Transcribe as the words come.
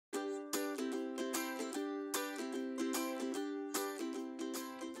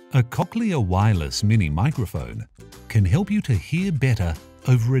A Cochlear Wireless Mini Microphone can help you to hear better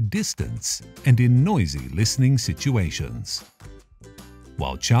over a distance and in noisy listening situations.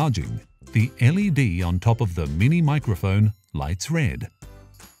 While charging, the LED on top of the mini microphone lights red.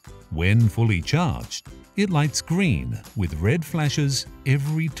 When fully charged, it lights green with red flashes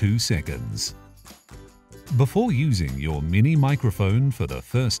every 2 seconds. Before using your mini microphone for the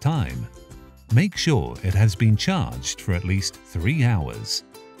first time, make sure it has been charged for at least 3 hours,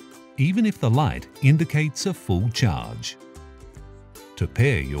 even if the light indicates a full charge. To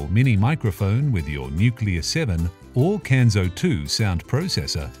pair your mini microphone with your Nucleus 7 or Kanso 2 sound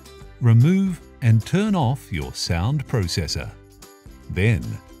processor, remove and turn off your sound processor. Then,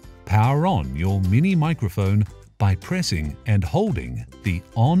 power on your mini microphone by pressing and holding the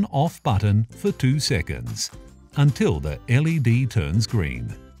on-off button for 2 seconds until the LED turns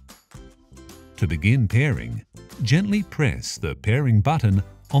green. To begin pairing, gently press the pairing button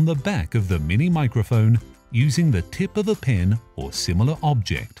on the back of the mini microphone using the tip of a pen or similar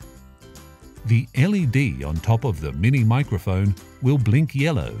object. The LED on top of the mini microphone will blink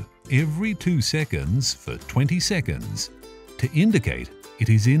yellow every 2 seconds for 20 seconds to indicate it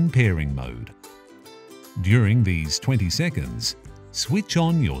is in pairing mode. During these 20 seconds, switch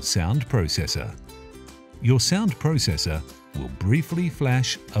on your sound processor. Your sound processor will briefly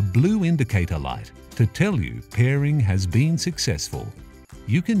flash a blue indicator light to tell you pairing has been successful.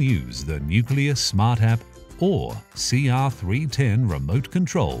 You can use the Nucleus Smart App or CR310 remote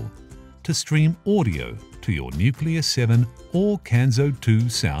control to stream audio to your Nucleus 7 or Kanso 2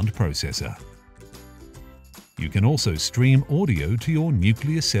 sound processor. You can also stream audio to your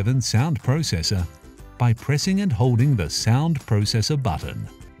Nucleus 7 sound processor by pressing and holding the sound processor button.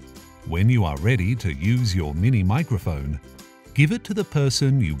 When you are ready to use your mini microphone, give it to the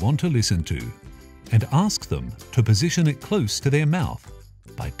person you want to listen to and ask them to position it close to their mouth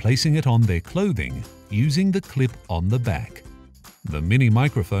by placing it on their clothing using the clip on the back. The mini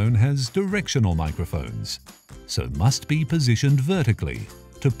microphone has directional microphones, so must be positioned vertically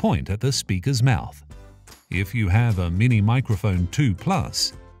to point at the speaker's mouth. If you have a Mini Microphone 2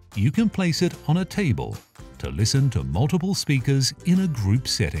 Plus, you can place it on a table to listen to multiple speakers in a group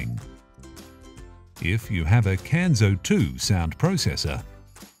setting. If you have a Kanso 2 sound processor,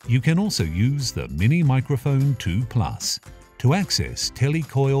 you can also use the Mini Microphone 2 Plus to access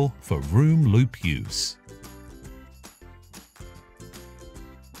telecoil for room loop use.